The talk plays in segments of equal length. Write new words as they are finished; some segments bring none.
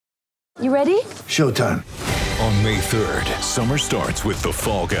You ready? Showtime. On May 3rd, summer starts with The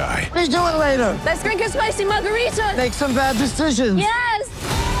Fall Guy. Let's do it later. Let's drink a spicy margarita. Make some bad decisions. Yes!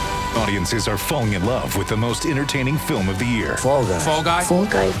 Audiences are falling in love with the most entertaining film of the year. Fall Guy. Fall Guy? Fall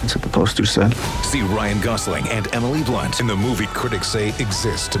Guy. That's what the poster said. See Ryan Gosling and Emily Blunt in the movie critics say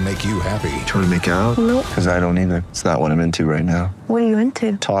exists to make you happy. Trying to make it out? Nope. Because I don't either. It's not what I'm into right now. What are you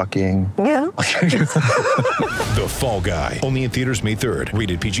into? Talking. Yeah. The Fall Guy. Only in theaters May 3rd.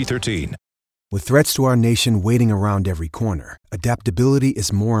 Rated PG-13. With threats to our nation waiting around every corner, adaptability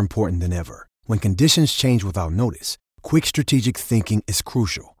is more important than ever. When conditions change without notice, quick strategic thinking is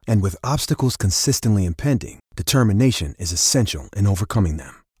crucial. And with obstacles consistently impending, determination is essential in overcoming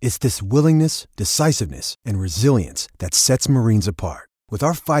them. It's this willingness, decisiveness, and resilience that sets Marines apart. With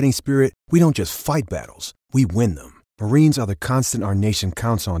our fighting spirit, we don't just fight battles, we win them. Marines are the constant our nation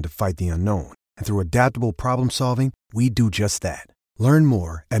counts on to fight the unknown. And through adaptable problem solving, we do just that. Learn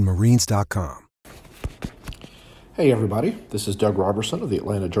more at marines.com. Hey everybody, this is Doug Robertson of the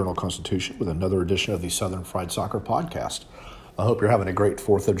Atlanta Journal-Constitution with another edition of the Southern Fried Soccer Podcast. I hope you're having a great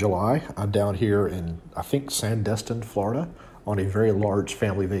 4th of July. I'm down here in, I think, Sandestin, Florida, on a very large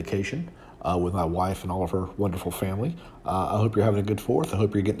family vacation with my wife and all of her wonderful family. I hope you're having a good 4th. I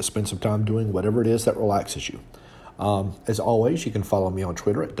hope you're getting to spend some time doing whatever it is that relaxes you. As always, you can follow me on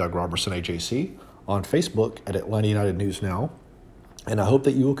Twitter at Doug Robertson AJC, on Facebook at Atlanta United News Now, and I hope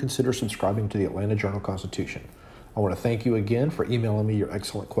that you will consider subscribing to the Atlanta Journal-Constitution. I want to thank you again for emailing me your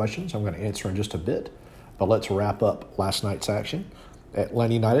excellent questions. I'm going to answer in just a bit, but let's wrap up last night's action.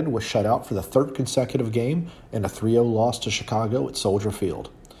 Atlanta United was shut out for the 3rd consecutive game in a 3-0 loss to Chicago at Soldier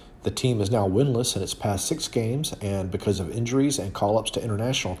Field. The team is now winless in its past 6 games, and because of injuries and call-ups to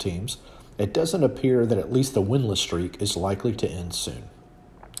international teams, it doesn't appear that at least the winless streak is likely to end soon.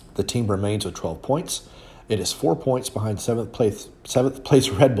 The team remains with 12 points. It is 4 points behind 7th place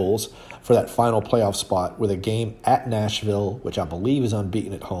Red Bulls for that final playoff spot with a game at Nashville, which I believe is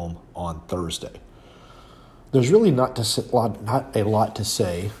unbeaten at home, on Thursday. There's really not a lot to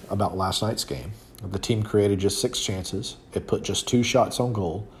say about last night's game. The team created just 6 chances. It put just 2 shots on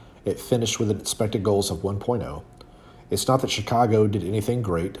goal. It finished with expected goals of 1.0. It's not that Chicago did anything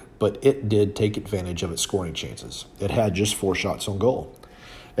great, but it did take advantage of its scoring chances. It had just 4 shots on goal.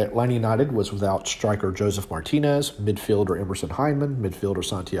 Atlanta United was without striker Joseph Martinez, midfielder Emerson Hyndman, midfielder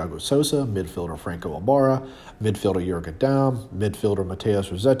Santiago Sosa, midfielder Franco Ibarra, midfielder Jurgen Damm, midfielder Mateus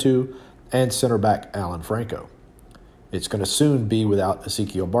Rossetto, and center back Alan Franco. It's going to soon be without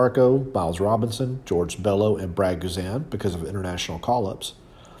Ezequiel Barco, Miles Robinson, George Bello, and Brad Guzan because of international call-ups.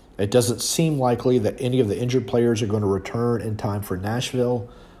 It doesn't seem likely that any of the injured players are going to return in time for Nashville.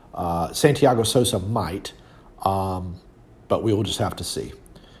 Santiago Sosa might, but we will just have to see.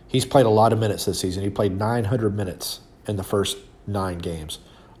 He's played a lot of minutes this season. He played 900 minutes in the first 9 games,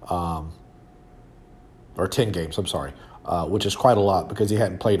 or 10 games, I'm sorry, which is quite a lot because he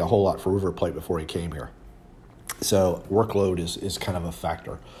hadn't played a whole lot for River Plate before he came here. So workload is kind of a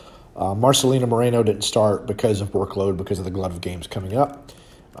factor. Marcelino Moreno didn't start because of workload, because of the glut of games coming up.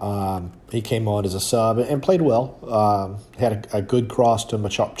 He came on as a sub and played well. Had a good cross to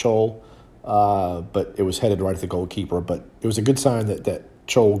Machop Chol, but it was headed right at the goalkeeper. But it was a good sign that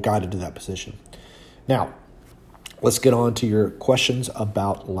Chol got into that position. Now, let's get on to your questions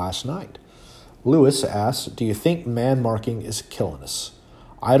about last night. Lewis asks, do you think man marking is killing us?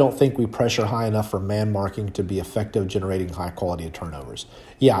 I don't think we pressure high enough for man marking to be effective generating high quality of turnovers.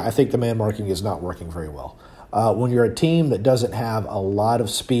 Yeah, I think the man marking is not working very well. When you're a team that doesn't have a lot of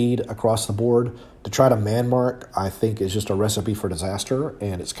speed across the board, to try to man mark, I think, is just a recipe for disaster,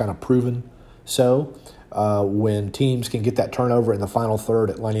 and it's kind of proven so. When teams can get that turnover in the final third,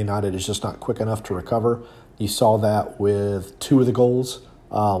 Atlanta United is just not quick enough to recover. You saw that with 2 of the goals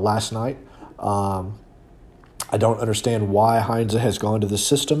last night. I don't understand why Heinze has gone to this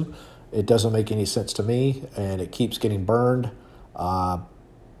system. It doesn't make any sense to me, and it keeps getting burned.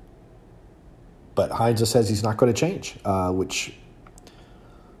 But Heinze says he's not going to change, which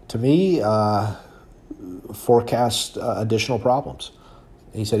to me forecasts additional problems.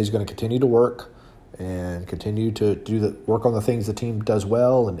 He said he's going to continue to work and continue to work on the things the team does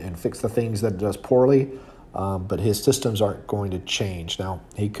well and fix the things that it does poorly. But his systems aren't going to change. Now,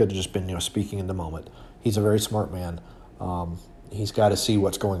 he could have just been speaking in the moment. He's a very smart man. He's got to see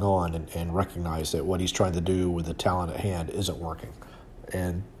what's going on and recognize that what he's trying to do with the talent at hand isn't working.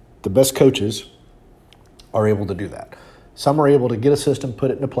 And the best coaches are able to do that. Some are able to get a system, put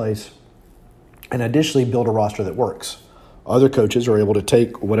it into place, and additionally build a roster that works. Other coaches are able to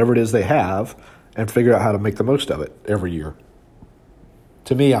take whatever it is they have and figure out how to make the most of it every year.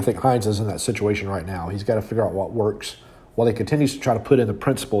 To me, I think Heinze is in that situation right now. He's got to figure out what works, while he continues to try to put in the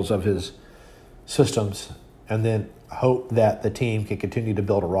principles of his systems and then hope that the team can continue to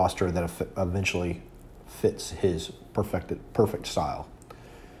build a roster that eventually fits his perfect style.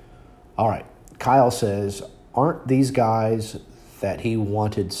 All right. Kyle says, aren't these guys that he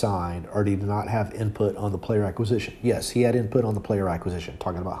wanted signed, or did he not have input on the player acquisition? Yes, he had input on the player acquisition,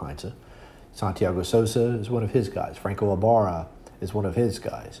 talking about Heinze. Santiago Sosa is one of his guys. Franco Ibarra is one of his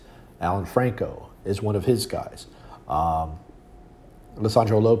guys. Alan Franco is one of his guys.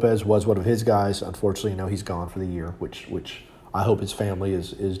 Lisandro Lopez was one of his guys. Unfortunately, he's gone for the year, which I hope his family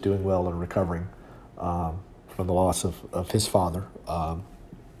is doing well and recovering from the loss of his father.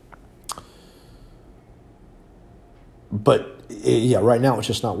 But right now it's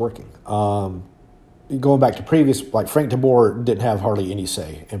just not working. Going back to previous, like Frank DeBoer didn't have hardly any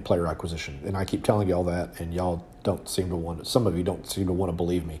say in player acquisition, and I keep telling y'all that, and y'all don't seem to want. Some of you don't seem to want to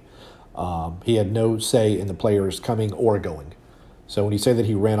believe me. He had no say in the players coming or going. So when you say that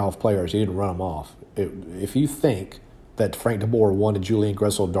he ran off players, he didn't run them off. If you think that Frank DeBoer wanted Julian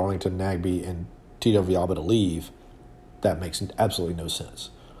Gressel, Darlington Nagbe, and Tito Villalba to leave, that makes absolutely no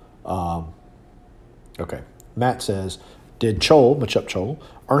sense. Okay. Matt says, did Machop Chol,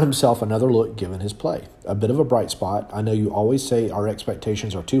 earn himself another look given his play? A bit of a bright spot. I know you always say our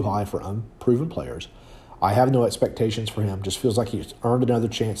expectations are too high for unproven players. I have no expectations for him. Just feels like he's earned another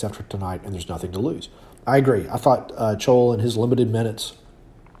chance after tonight, and there's nothing to lose. I agree. I thought Chol in his limited minutes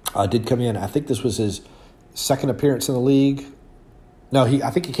did come in. I think this was his second appearance in the league. No,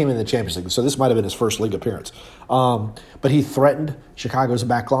 I think he came in the Champions League, so this might have been his first league appearance. But he threatened Chicago's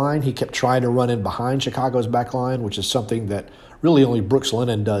back line. He kept trying to run in behind Chicago's back line, which is something that really only Brooks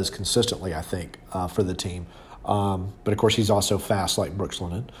Lennon does consistently, I think, for the team. But, of course, he's also fast like Brooks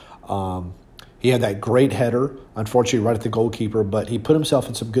Lennon. He had that great header, unfortunately, right at the goalkeeper, but he put himself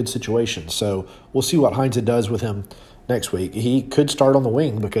in some good situations. So we'll see what Heinze does with him next week. He could start on the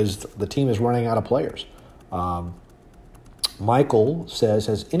wing because the team is running out of players. Michael says,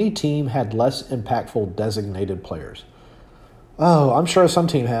 has any team had less impactful designated players? Oh, I'm sure some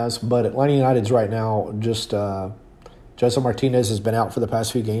team has, but Atlanta United's right now just Joseph Martinez has been out for the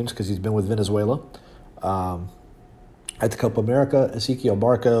past few games because he's been with Venezuela. At the Copa America, Ezequiel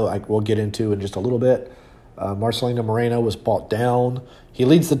Barco, we'll get into in just a little bit. Marcelino Moreno was bought down. He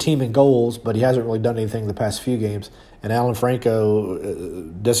leads the team in goals, but he hasn't really done anything the past few games. And Alan Franco,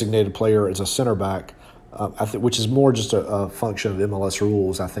 designated player as a center back, which is more just a function of MLS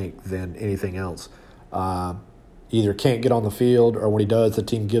rules, I think, than anything else. Either can't get on the field, or when he does, the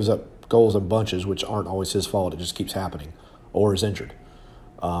team gives up goals in bunches, which aren't always his fault. It just keeps happening, or is injured.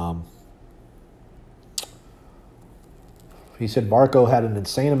 He said Barco had an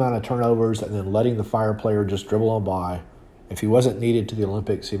insane amount of turnovers and then letting the Fire player just dribble on by. If he wasn't needed to the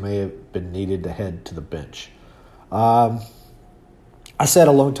Olympics, he may have been needed to head to the bench. I said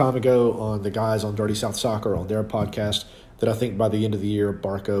a long time ago on the guys on Dirty South Soccer on their podcast that I think by the end of the year,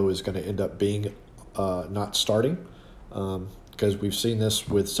 Barco is going to end up being not starting because we've seen this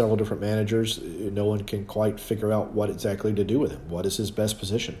with several different managers. No one can quite figure out what exactly to do with him. What is his best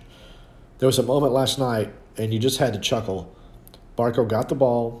position? There was a moment last night, and you just had to chuckle. Barco got the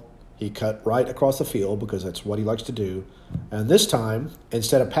ball. He cut right across the field because that's what he likes to do. And this time,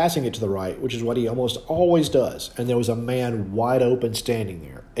 instead of passing it to the right, which is what he almost always does, and there was a man wide open standing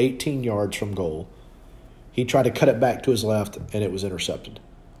there, 18 yards from goal, he tried to cut it back to his left, and it was intercepted.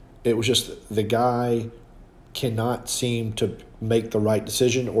 It was just the guy cannot seem to make the right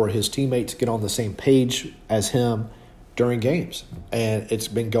decision, or his teammates get on the same page as him during games. And it's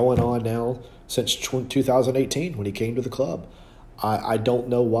been going on now since 2018 when he came to the club. I don't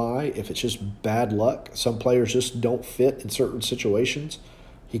know why, if it's just bad luck. Some players just don't fit in certain situations.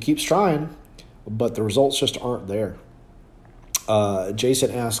 He keeps trying, but the results just aren't there.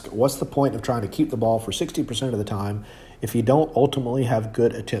 Jason asked, what's the point of trying to keep the ball for 60% of the time if you don't ultimately have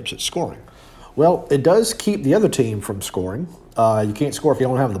good attempts at scoring? Well, it does keep the other team from scoring. You can't score if you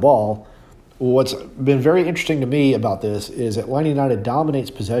don't have the ball. What's been very interesting to me about this is Atlanta United dominates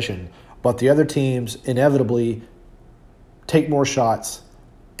possession, but the other teams inevitably take more shots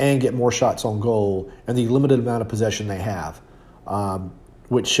and get more shots on goal in the limited amount of possession they have,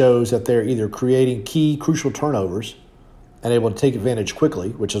 which shows that they're either creating key, crucial turnovers and able to take advantage quickly,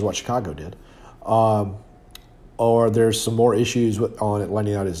 which is what Chicago did, or there's some more issues on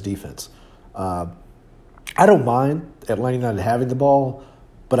Atlanta United's defense. I don't mind Atlanta United having the ball,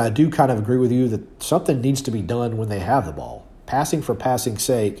 but I do kind of agree with you that something needs to be done when they have the ball. Passing for passing's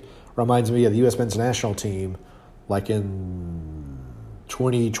sake reminds me of the U.S. men's national team like in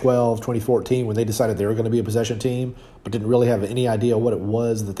 2012, 2014, when they decided they were going to be a possession team, but didn't really have any idea what it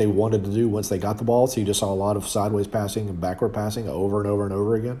was that they wanted to do once they got the ball. So you just saw a lot of sideways passing and backward passing over and over and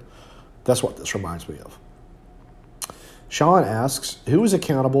over again. That's what this reminds me of. Sean asks, who is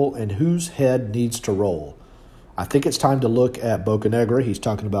accountable and whose head needs to roll? I think it's time to look at Bocanegra. He's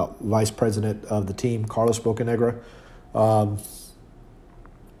talking about vice president of the team, Carlos Bocanegra.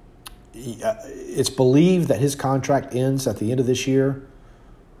 It's believed that his contract ends at the end of this year.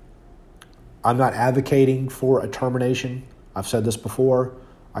 I'm not advocating for a termination. I've said this before.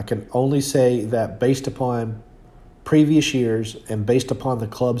 I can only say that based upon previous years and based upon the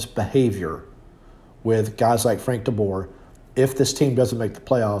club's behavior with guys like Frank DeBoer, if this team doesn't make the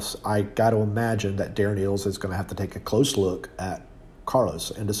playoffs, I got to imagine that Darren Eales is going to have to take a close look at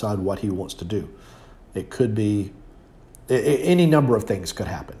Carlos and decide what he wants to do. It could be any number of things could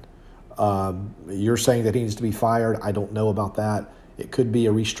happen. You're saying that he needs to be fired. I don't know about that. It could be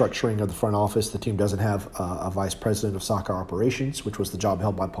a restructuring of the front office. The team doesn't have a vice president of soccer operations, which was the job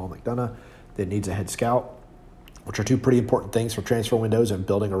held by Paul McDonough. That needs a head scout, which are two pretty important things for transfer windows and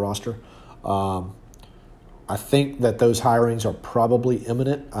building a roster. I think that those hirings are probably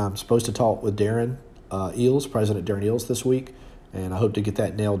imminent. I'm supposed to talk with Darren Eales, President Darren Eales, this week, and I hope to get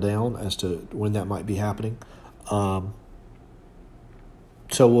that nailed down as to when that might be happening. So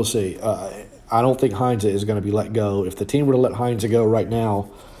we'll see. I don't think Heinze is going to be let go. If the team were to let Heinze go right now,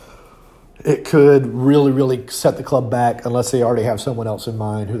 it could really, really set the club back unless they already have someone else in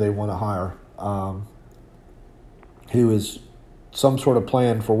mind who they want to hire, who is some sort of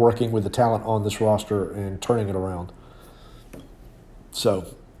plan for working with the talent on this roster and turning it around. So,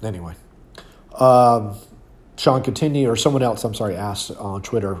 anyway. Sean someone else, asked on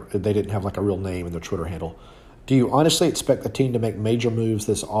Twitter, they didn't have like a real name in their Twitter handle. Do you honestly expect the team to make major moves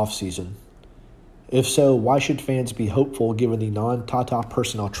this offseason? If so, why should fans be hopeful given the non-Tata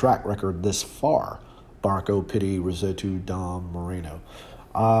personnel track record this far? Barco, Pitti, Rossetto, Dom, Moreno.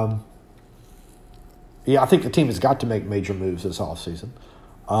 Yeah, I think the team has got to make major moves this offseason.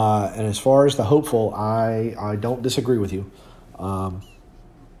 And as far as the hopeful, I don't disagree with you.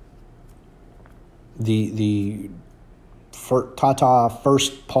 The Tata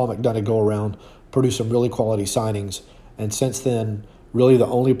first Paul McDonough go-around produced some really quality signings, and since then, really the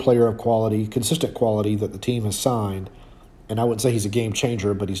only player of quality, consistent quality, that the team has signed, and I wouldn't say he's a game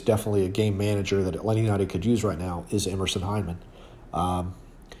changer, but he's definitely a game manager that Atlanta United could use right now, is Emerson Hyndman.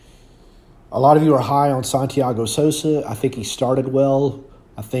 A lot of you are high on Santiago Sosa. I think he started well.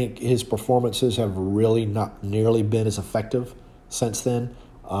 I think his performances have really not nearly been as effective since then.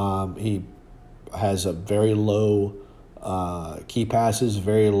 He has a very low key passes,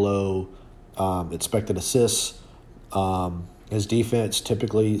 very low expected assists. His defense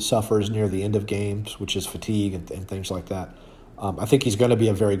typically suffers near the end of games, which is fatigue and things like that. I think he's going to be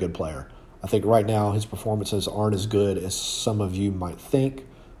a very good player. I think right now his performances aren't as good as some of you might think.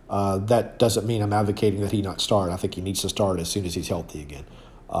 That doesn't mean I'm advocating that he not start. I think he needs to start as soon as he's healthy again,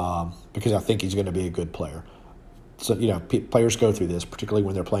 because I think he's going to be a good player. So, players go through this, particularly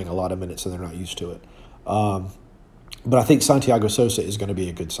when they're playing a lot of minutes and they're not used to it. But I think Santiago Sosa is going to be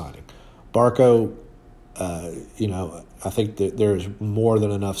a good signing. Barco, I think that there's more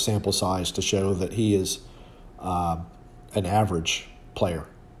than enough sample size to show that he is an average player,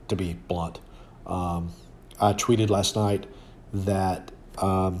 to be blunt. I tweeted last night that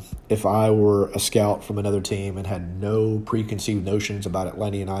if I were a scout from another team and had no preconceived notions about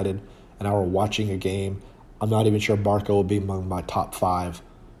Atlanta United and I were watching a game, I'm not even sure Barco would be among my top 5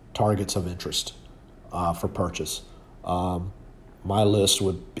 targets of interest for purchase. My list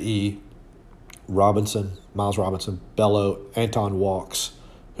would be Miles Robinson, Bello, Anton Walks,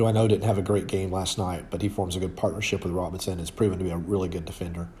 who I know didn't have a great game last night, but he forms a good partnership with Robinson and has proven to be a really good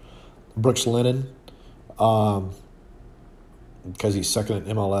defender. Brooks Lennon, because he's second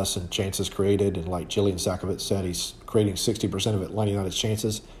in MLS in chances created, and like Jillian Sakovic said, he's creating 60% of Atlanta United's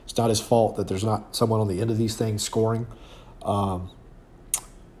chances. It's not his fault that there's not someone on the end of these things scoring. And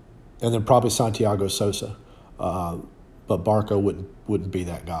then probably Santiago Sosa, but Barco wouldn't be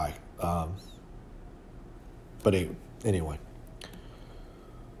that guy. But anyway.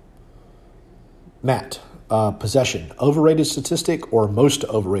 Matt, possession, overrated statistic or most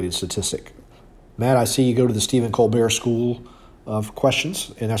overrated statistic? Matt, I see you go to the Stephen Colbert School of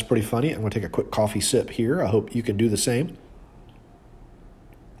questions, and that's pretty funny. I'm going to take a quick coffee sip here. I hope you can do the same.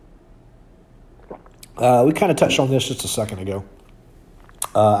 We kind of touched on this just a second ago.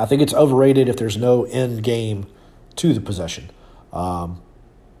 I think it's overrated if there's no end game to the possession. I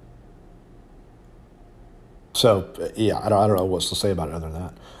don't know what to say about it other than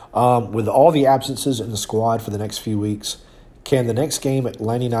that. With all the absences in the squad for the next few weeks, Can the next game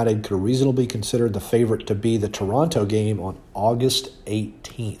Atlanta United could reasonably consider the favorite to be the Toronto game on August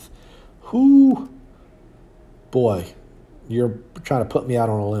 18th? Boy, you're trying to put me out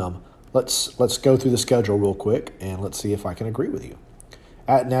on a limb. Let's go through the schedule real quick, and let's see if I can agree with you.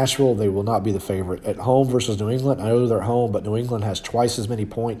 At Nashville, they will not be the favorite. At home versus New England, I know they're at home, but New England has twice as many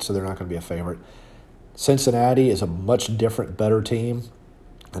points, so they're not going to be a favorite. Cincinnati is a much different, better team,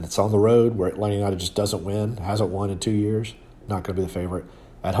 and it's on the road where Atlanta United just doesn't win, hasn't won in 2 years, not going to be the favorite.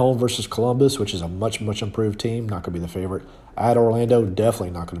 At home versus Columbus, which is a much, much improved team, not going to be the favorite. At Orlando, definitely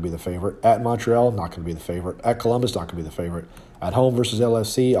not going to be the favorite. At Montreal, not going to be the favorite. At Columbus, not going to be the favorite. At home versus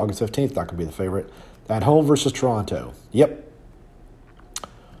LFC, August 15th, not going to be the favorite. At home versus Toronto, yep.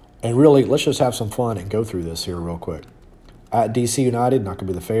 And really, let's just have some fun and go through this here real quick. At DC United, not going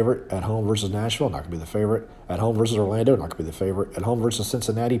to be the favorite. At home versus Nashville, not going to be the favorite. At home versus Orlando, not going to be the favorite. At home versus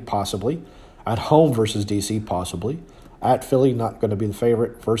Cincinnati, possibly. At home versus DC, possibly. At Philly, not going to be the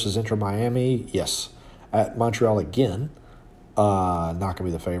favorite. Versus Inter Miami, yes. At Montreal again, not going to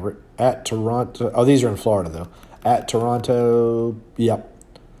be the favorite. At Toronto, these are in Florida though. At Toronto, yep.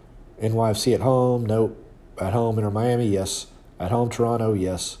 NYFC at home, nope. At home, Inter Miami, yes. At home, Toronto,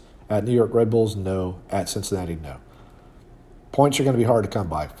 yes. At New York Red Bulls, no. At Cincinnati, no. Points are going to be hard to come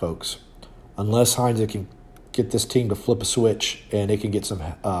by, folks, unless Heinze can get this team to flip a switch and it can get some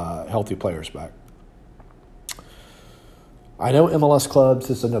healthy players back. I know MLS clubs,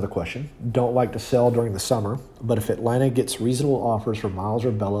 this is another question, don't like to sell during the summer, but if Atlanta gets reasonable offers for Miles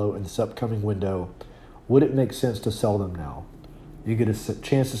or Bello in this upcoming window, would it make sense to sell them now? You get a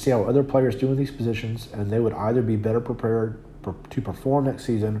chance to see how other players do in these positions, and they would either be better prepared to perform next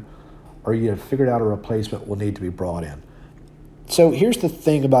season, or you have figured out a replacement will need to be brought in. So here's the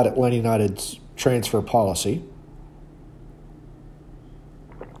thing about Atlanta United's transfer policy,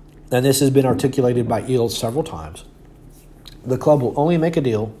 and this has been articulated by Eels several times. The club will only make a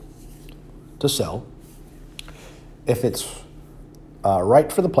deal to sell if it's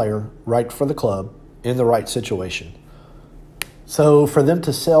right for the player, right for the club, in the right situation. So for them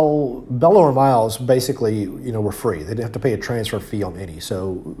to sell Bello or Miles, basically, were free. They didn't have to pay a transfer fee on any.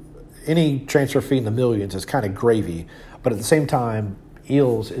 So any transfer fee in the millions is kind of gravy. But at the same time,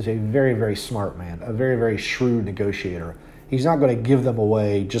 Eels is a very, very smart man, a very, very shrewd negotiator. He's not going to give them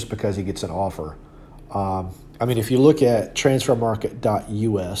away just because he gets an offer. If you look at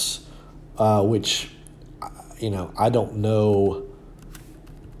transfermarket.us, which, I don't know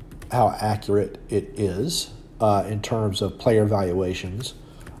how accurate it is in terms of player valuations,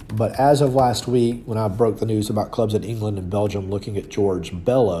 but as of last week, when I broke the news about clubs in England and Belgium looking at George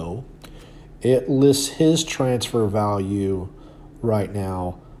Bello, it lists his transfer value right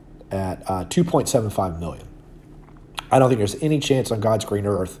now at $2.75 million. I don't think there's any chance on God's green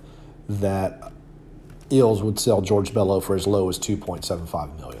earth that Eels would sell George Bello for as low as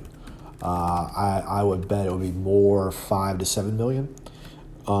 $2.75 million. I would bet it would be more $5 to $7 million.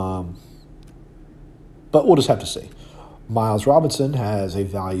 But we'll just have to see. Miles Robinson has a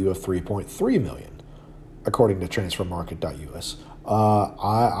value of $3.3 million, according to transfermarket.us.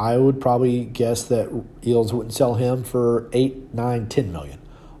 I would probably guess that Eels wouldn't sell him for $8, $9, $10 million.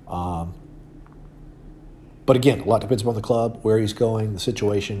 But again, a lot depends upon the club, where he's going, the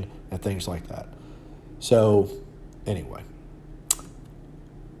situation, and things like that. So, anyway.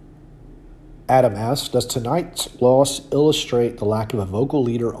 Adam asks, does tonight's loss illustrate the lack of a vocal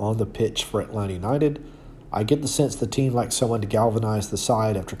leader on the pitch for Atlanta United? I get the sense the team likes someone to galvanize the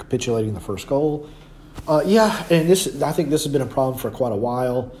side after capitulating the first goal. And I think this has been a problem for quite a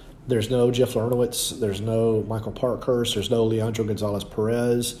while. There's no Jeff Larnowitz. There's no Michael Parkhurst. There's no Leandro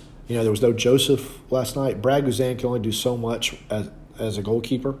Gonzalez-Perez. There was no Joseph last night. Brad Guzan can only do so much as a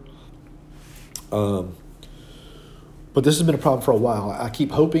goalkeeper. But this has been a problem for a while. I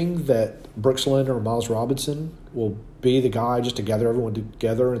keep hoping that Brooks Linder or Miles Robinson will be the guy just to gather everyone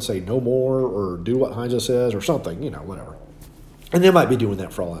together and say no more or do what Heinze says or something, whatever. And they might be doing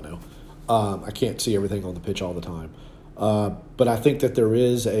that for all I know. I can't see everything on the pitch all the time. But I think that there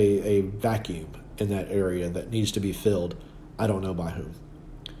is a vacuum in that area that needs to be filled. I don't know by whom.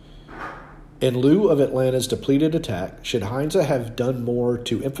 In lieu of Atlanta's depleted attack, should Heinze have done more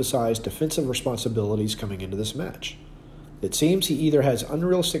to emphasize defensive responsibilities coming into this match? It seems he either has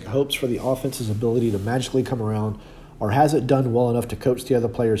unrealistic hopes for the offense's ability to magically come around or hasn't done well enough to coach the other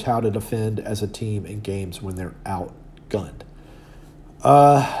players how to defend as a team in games when they're outgunned.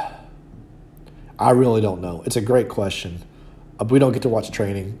 I really don't know. It's a great question. We don't get to watch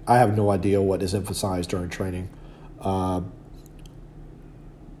training. I have no idea what is emphasized during training.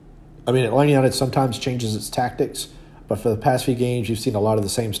 Atlanta United sometimes changes its tactics, but for the past few games, you've seen a lot of the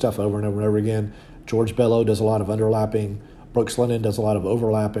same stuff over and over and over again. George Bello does a lot of underlapping. Brooks Lennon does a lot of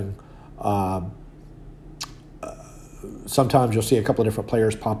overlapping. Sometimes you'll see a couple of different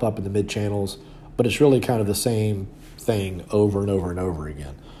players pop up in the mid-channels, but it's really kind of the same thing over and over and over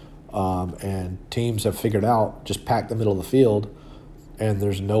again. And teams have figured out, just pack the middle of the field, and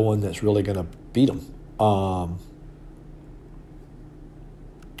there's no one that's really going to beat them. And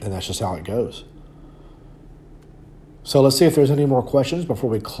that's just how it goes. So let's see if there's any more questions before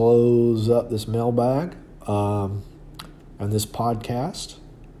we close up this mailbag and this podcast.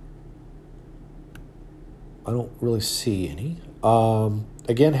 I don't really see any.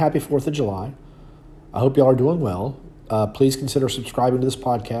 Again, happy 4th of July. I hope y'all are doing well. Please consider subscribing to this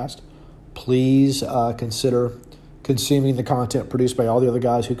podcast. Please consider consuming the content produced by all the other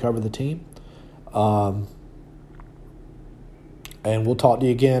guys who cover the team. And we'll talk to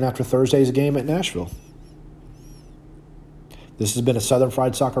you again after Thursday's game at Nashville. This has been a Southern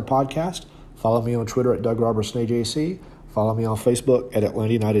Fried Soccer podcast. Follow me on Twitter at Doug Robertson AJC. Follow me on Facebook at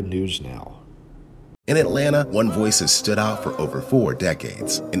Atlanta United News Now. In Atlanta, one voice has stood out for over 4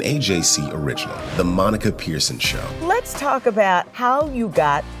 decades. An AJC original, The Monica Pearson Show. Let's talk about how you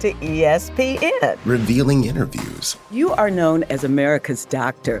got to ESPN. Revealing interviews. You are known as America's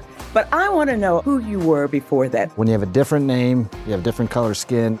doctor, but I want to know who you were before that. When you have a different name, you have different color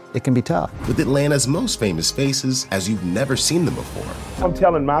skin, it can be tough. With Atlanta's most famous faces as you've never seen them before. I'm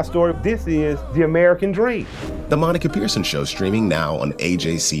telling my story. This is the American dream. The Monica Pearson Show, streaming now on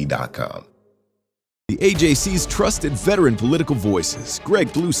AJC.com. The AJC's trusted veteran political voices, Greg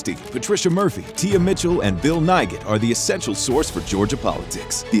Bluestein, Patricia Murphy, Tia Mitchell, and Bill Nygut, are the essential source for Georgia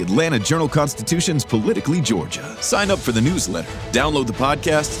politics. The Atlanta Journal-Constitution's Politically Georgia. Sign up for the newsletter, download the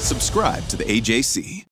podcast, subscribe to the AJC.